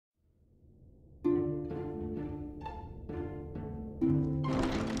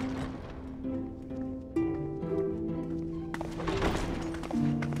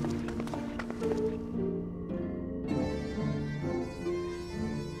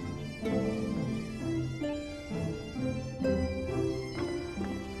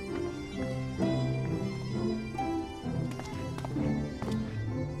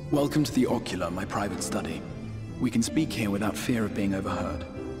Welcome to the Ocular, my private study. We can speak here without fear of being overheard.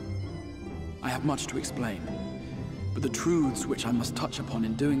 I have much to explain, but the truths which I must touch upon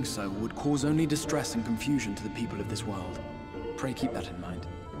in doing so would cause only distress and confusion to the people of this world. Pray keep that in mind.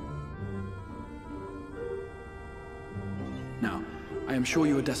 Now, I am sure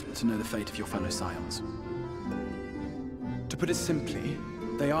you are desperate to know the fate of your fellow scions. To put it simply,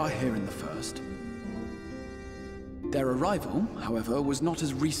 they are here in the first. Their arrival, however, was not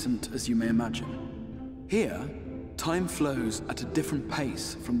as recent as you may imagine. Here, time flows at a different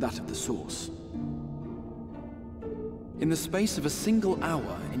pace from that of the source. In the space of a single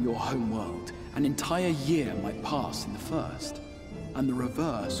hour in your home world, an entire year might pass in the first, and the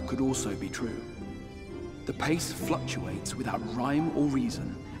reverse could also be true. The pace fluctuates without rhyme or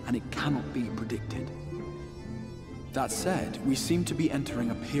reason, and it cannot be predicted. That said, we seem to be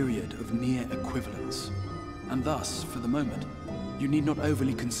entering a period of near equivalence, and thus, for the moment, you need not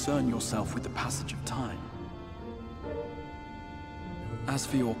overly concern yourself with the passage of time. As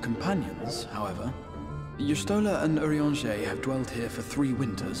for your companions, however, Y'shtola and Urianger have dwelled here for 3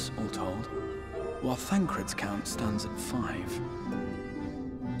 winters, all told, while Thancred's count stands at 5.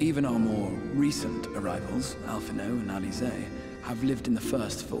 Even our more recent arrivals, Alphino and Alizé, have lived in the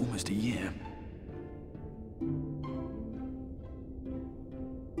first for almost a year.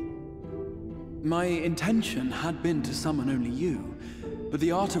 My intention had been to summon only you, but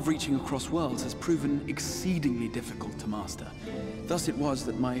the art of reaching across worlds has proven exceedingly difficult to master. Thus it was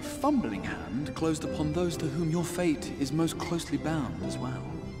that my fumbling hand closed upon those to whom your fate is most closely bound as well.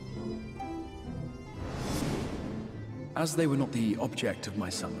 As they were not the object of my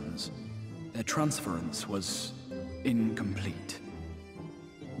summons, their transference was incomplete.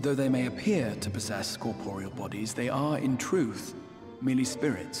 Though they may appear to possess corporeal bodies, they are, in truth, merely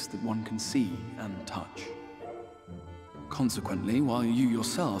spirits that one can see and touch. Consequently, while you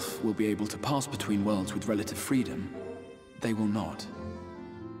yourself will be able to pass between worlds with relative freedom, they will not.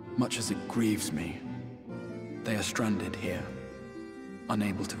 Much as it grieves me, they are stranded here,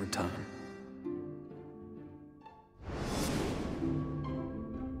 unable to return.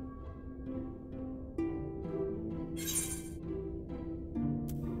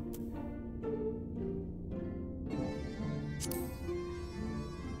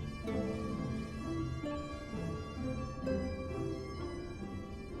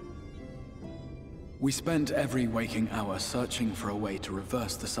 We spent every waking hour searching for a way to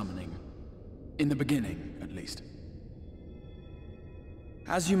reverse the summoning. In the beginning, at least.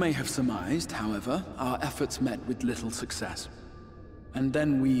 As you may have surmised, however, our efforts met with little success. And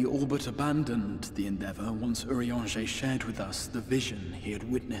then we all but abandoned the endeavor once Urianger shared with us the vision he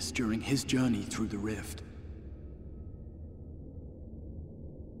had witnessed during his journey through the rift.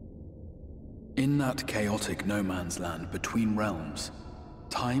 In that chaotic no-man's land between realms,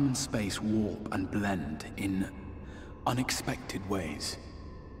 time and space warp and blend in unexpected ways.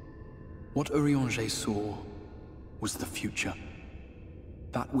 What Urianger saw was the future.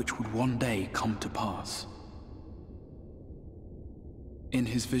 That which would one day come to pass. In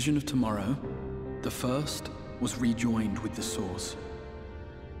his vision of tomorrow, the first was rejoined with the source.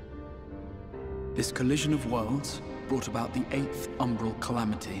 This collision of worlds brought about the 8th umbral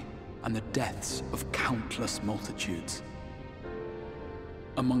calamity and the deaths of countless multitudes.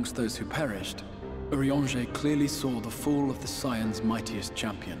 Amongst those who perished, Urianger clearly saw the fall of the Scion's mightiest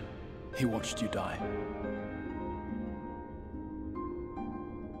champion. He watched you die.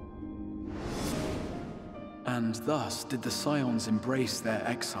 And thus did the Scions embrace their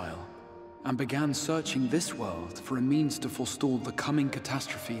exile, and began searching this world for a means to forestall the coming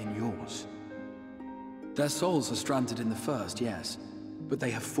catastrophe in yours. Their souls are stranded in the first, yes, but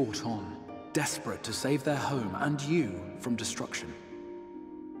they have fought on, desperate to save their home and you from destruction.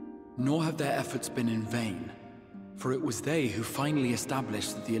 Nor have their efforts been in vain, for it was they who finally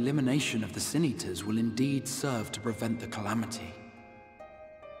established that the elimination of the Sin Eaters will indeed serve to prevent the calamity.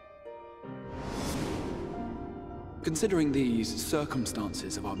 Considering these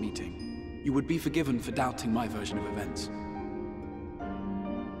circumstances of our meeting, you would be forgiven for doubting my version of events.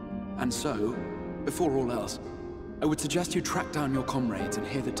 And so, before all else, I would suggest you track down your comrades and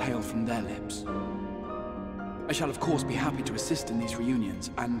hear the tale from their lips. I shall of course be happy to assist in these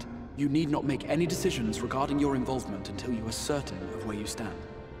reunions, and you need not make any decisions regarding your involvement until you are certain of where you stand.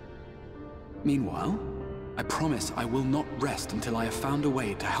 Meanwhile, I promise I will not rest until I have found a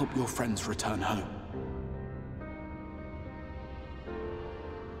way to help your friends return home.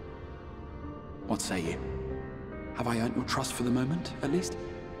 What say you? Have I earned your trust for the moment, at least?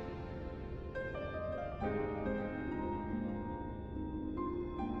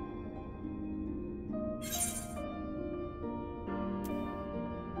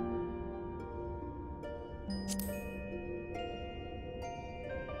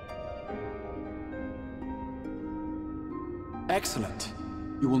 Excellent.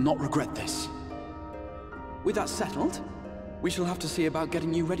 You will not regret this. With that settled, we shall have to see about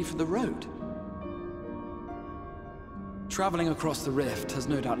getting you ready for the road. Traveling across the rift has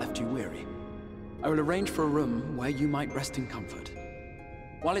no doubt left you weary. I will arrange for a room where you might rest in comfort.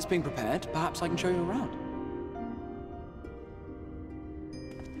 While it's being prepared, perhaps I can show you around.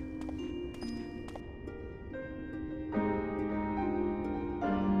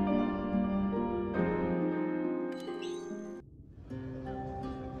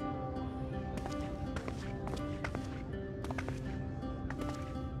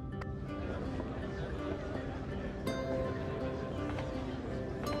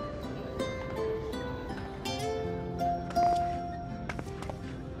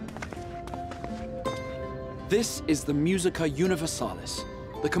 This is the Musica Universalis,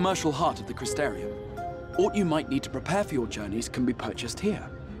 the commercial heart of the Crystarium. All you might need to prepare for your journeys can be purchased here.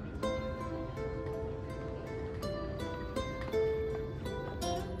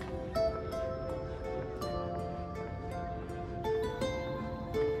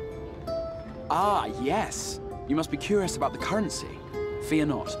 Ah, yes. You must be curious about the currency. Fear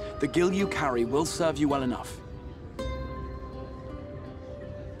not. The gil you carry will serve you well enough.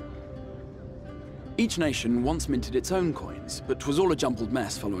 Each nation once minted its own coins, but 'twas all a jumbled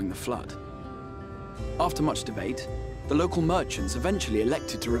mess following the flood. After much debate, the local merchants eventually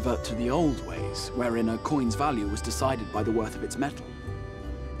elected to revert to the old ways, wherein a coin's value was decided by the worth of its metal.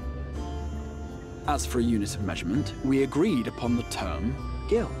 As for a unit of measurement, we agreed upon the term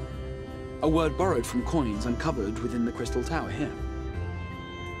gil, a word borrowed from coins uncovered within the Crystal Tower here.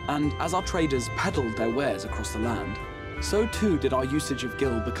 And as our traders peddled their wares across the land, so too did our usage of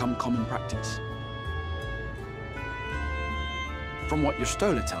gil become common practice. From what your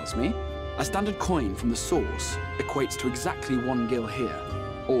stola tells me, a standard coin from the source equates to exactly 1 gil here,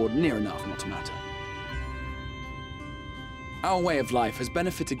 or near enough not to matter. Our way of life has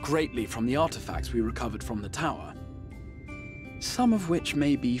benefited greatly from the artifacts we recovered from the tower, some of which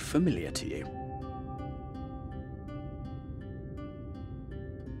may be familiar to you.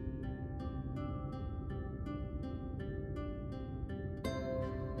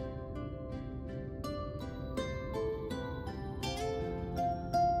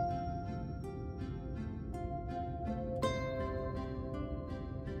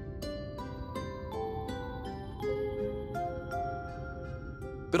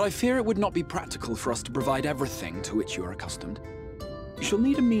 But I fear it would not be practical for us to provide everything to which you are accustomed. You shall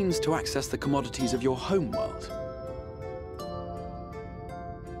need a means to access the commodities of your homeworld.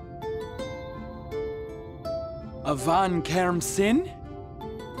 A Van Kerm Sin?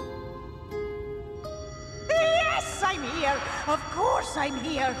 Yes, I'm here! Of course I'm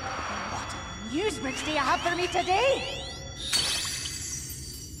here! What amusements do you have for me today?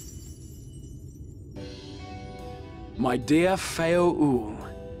 My dear Feo Ul,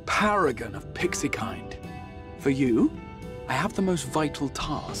 paragon of pixie kind. For you, I have the most vital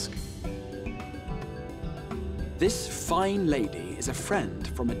task. This fine lady is a friend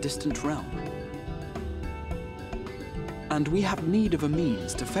from a distant realm. And we have need of a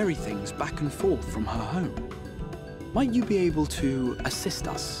means to ferry things back and forth from her home. Might you be able to assist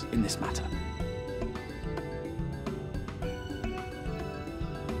us in this matter?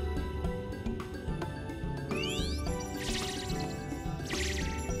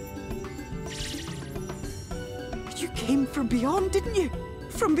 You came from beyond, didn't you?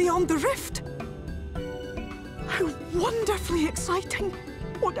 From beyond the rift? How wonderfully exciting!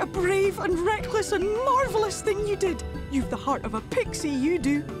 What a brave and reckless and marvelous thing you did! You've the heart of a pixie, you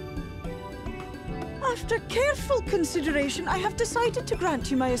do. After careful consideration, I have decided to grant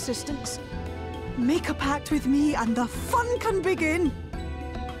you my assistance. Make a pact with me and the fun can begin.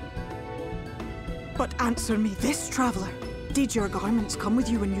 But answer me this, traveler. Did your garments come with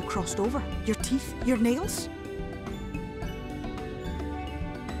you when you crossed over? Your teeth? Your nails?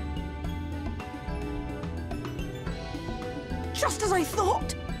 Just as I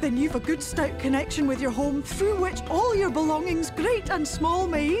thought! Then you've a good stout connection with your home through which all your belongings, great and small,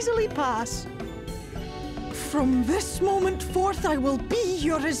 may easily pass. From this moment forth I will be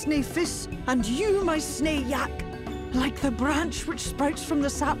your Isne Fis, and you my Sne Yak. Like the branch which sprouts from the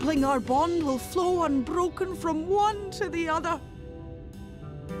sapling, our bond will flow unbroken from one to the other.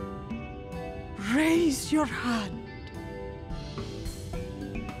 Raise your hand.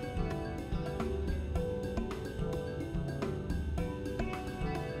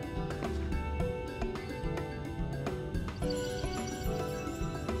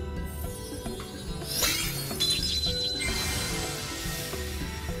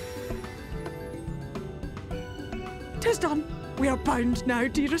 "'Tis done. We are bound now,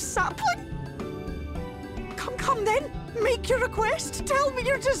 dearest sapling. Come then. Make your request. Tell me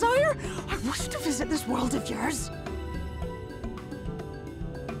your desire. I wish to visit this world of yours.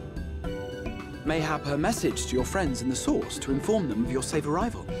 Mayhap a message to your friends in the Source to inform them of your safe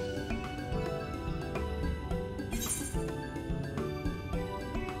arrival.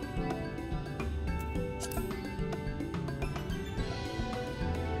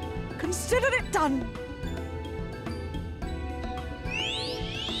 Consider it done.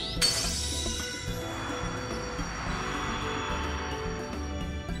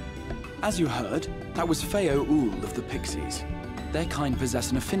 As you heard, that was Feo Ul of the Pixies. Their kind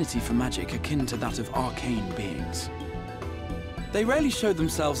possess an affinity for magic akin to that of arcane beings. They rarely show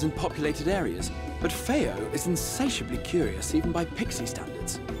themselves in populated areas, but Feo is insatiably curious even by Pixie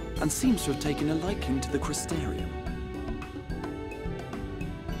standards, and seems to have taken a liking to the Crystarium.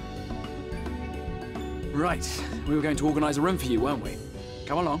 Right, we were going to organize a room for you, weren't we?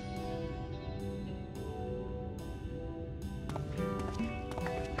 Come along.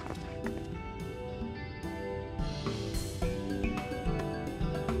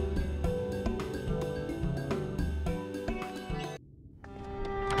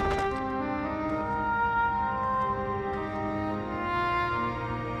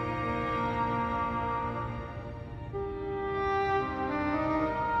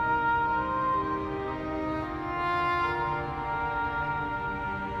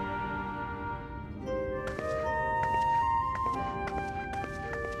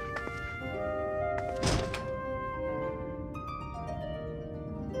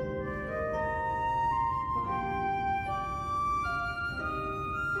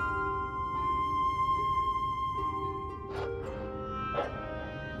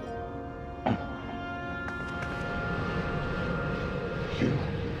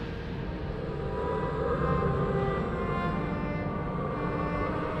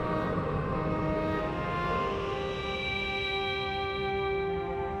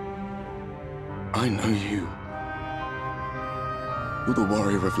 I know you. You're the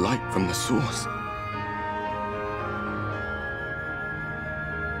warrior of light from the Source.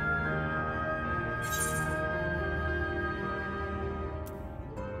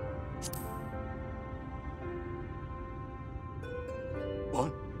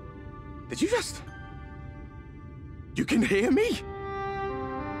 What? Did you just... You can hear me?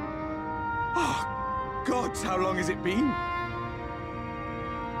 Oh, gods, how long has it been?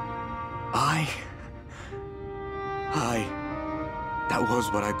 That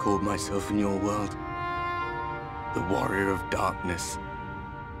was what I called myself in your world. The Warrior of Darkness.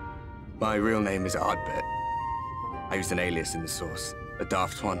 My real name is Ardbert. I used an alias in the Source, a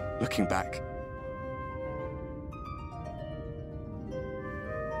daft one, looking back.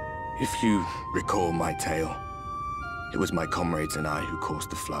 If you recall my tale, it was my comrades and I who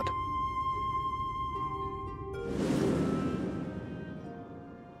caused the flood.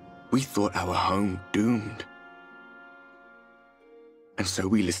 We thought our home doomed. And so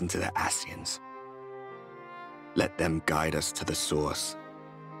we listened to the Ascians. Let them guide us to the Source,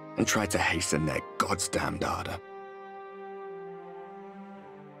 and tried to hasten their goddamned ardor.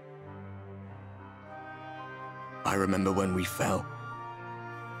 I remember when we fell,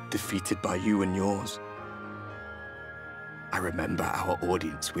 defeated by you and yours. I remember our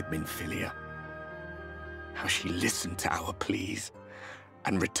audience with Minfilia, how she listened to our pleas,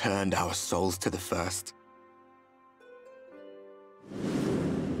 and returned our souls to the First.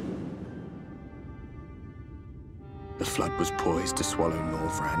 The flood was poised to swallow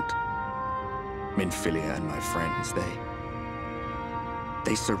Norvrand. Minfilia and my friends,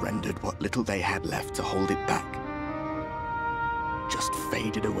 they surrendered what little they had left to hold it back. Just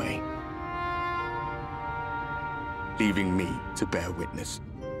faded away, leaving me to bear witness.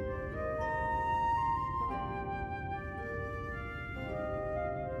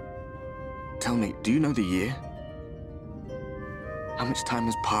 Tell me, do you know the year? How much time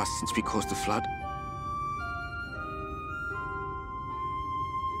has passed since we caused the flood?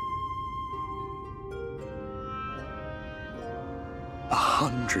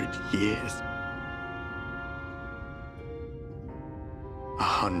 100 years.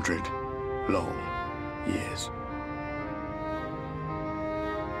 100 long years.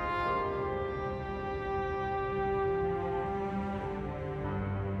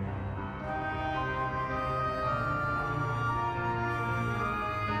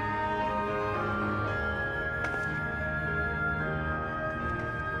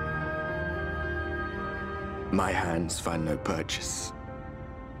 My hands find no purchase.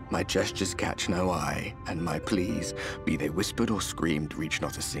 My gestures catch no eye, and my pleas, be they whispered or screamed, reach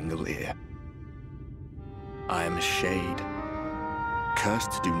not a single ear. I am a shade,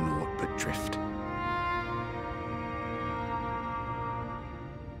 cursed to do naught but drift.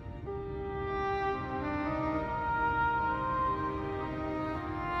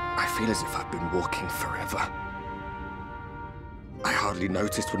 feel as if I've been walking forever. I hardly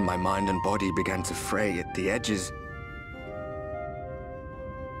noticed when my mind and body began to fray at the edges.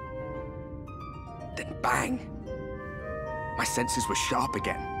 Then bang! My senses were sharp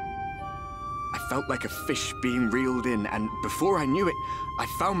again. I felt like a fish being reeled in, and before I knew it, I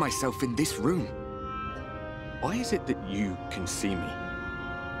found myself in this room. Why is it that you can see me?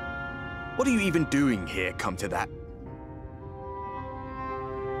 What are you even doing here, come to that?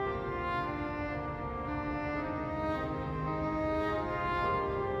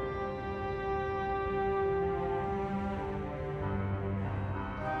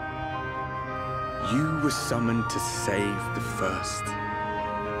 You were summoned to save the First.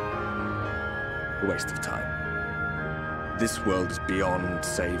 A waste of time. This world is beyond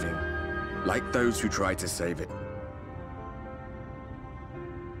saving, like those who try to save it.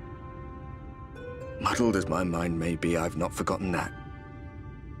 Muddled as my mind may be, I've not forgotten that.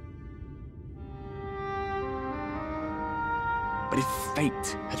 But if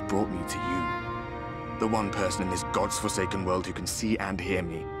fate has brought me to you, the one person in this God's forsaken world who can see and hear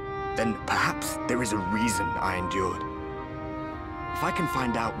me, then perhaps there is a reason I endured. If I can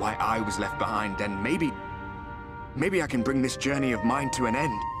find out why I was left behind, then maybe I can bring this journey of mine to an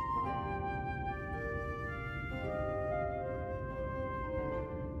end.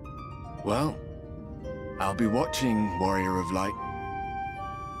 Well, I'll be watching, Warrior of Light.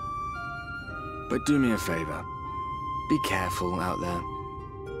 But do me a favor. Be careful out there.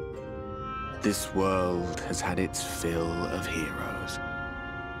 This world has had its fill of heroes.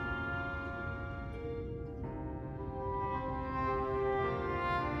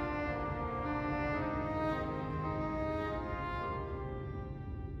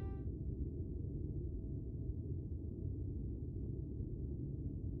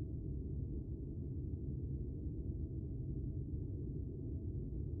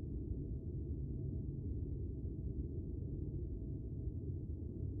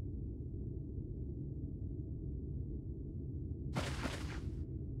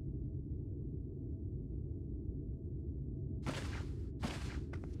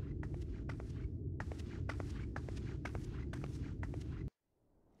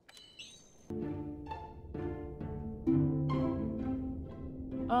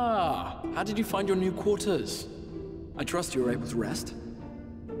 Ah, how did you find your new quarters? I trust you were able to rest.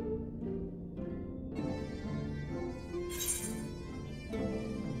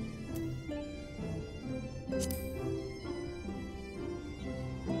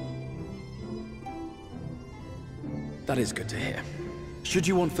 That is good to hear. Should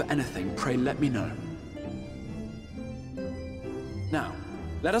you want for anything, pray let me know. Now,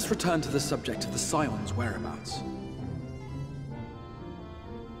 let us return to the subject of the Scion's whereabouts.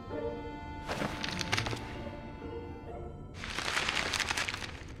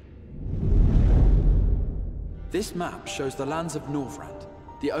 This map shows the lands of Norvrand,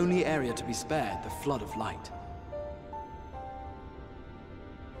 the only area to be spared the Flood of Light.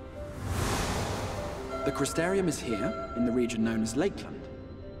 The Crystarium is here, in the region known as Lakeland.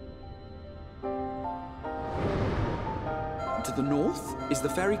 To the north is the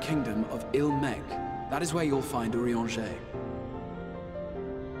fairy kingdom of Il-Meg. That is where you'll find Urianger.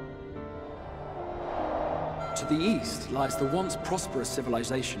 To the east lies the once prosperous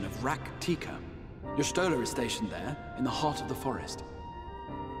civilization of Rak-Tika. Your Stola is stationed there, in the heart of the forest.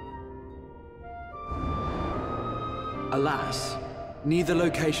 Alas, neither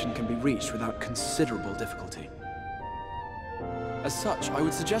location can be reached without considerable difficulty. As such, I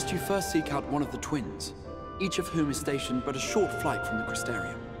would suggest you first seek out one of the twins, each of whom is stationed but a short flight from the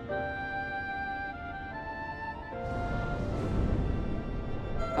Crystarium.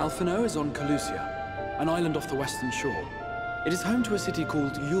 Alphino is on Calusia, an island off the western shore. It is home to a city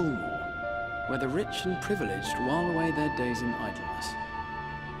called Yulmore, where the rich and privileged while away their days in idleness.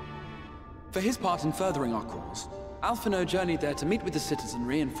 For his part in furthering our cause, Alphino journeyed there to meet with the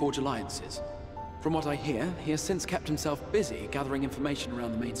citizenry and forge alliances. From what I hear, he has since kept himself busy gathering information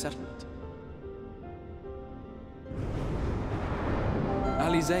around the main settlement.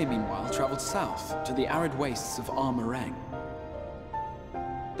 Alize, meanwhile, traveled south to the arid wastes of Armoreng.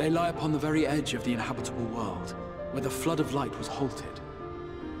 They lie upon the very edge of the inhabitable world, where the Flood of Light was halted.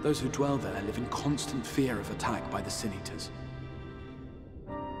 Those who dwell there live in constant fear of attack by the Sin-Eaters.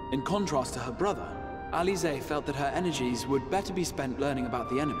 In contrast to her brother, Alize felt that her energies would better be spent learning about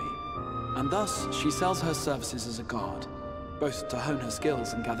the enemy, and thus she sells her services as a guard, both to hone her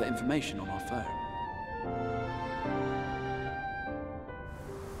skills and gather information on our foe.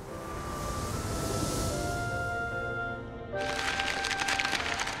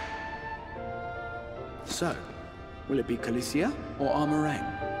 So, will it be Calicia or Armoreng?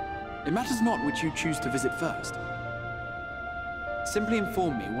 It matters not which you choose to visit first. Simply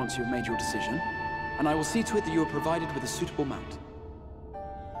inform me once you have made your decision, and I will see to it that you are provided with a suitable mount.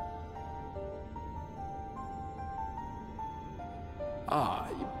 Ah,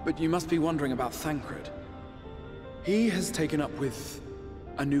 but you must be wondering about Thancred. He has taken up with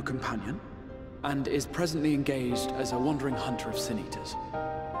a new companion, and is presently engaged as a wandering hunter of sin-eaters.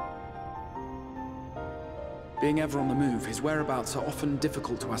 Being ever on the move, his whereabouts are often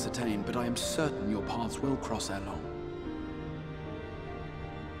difficult to ascertain, but I am certain your paths will cross ere long.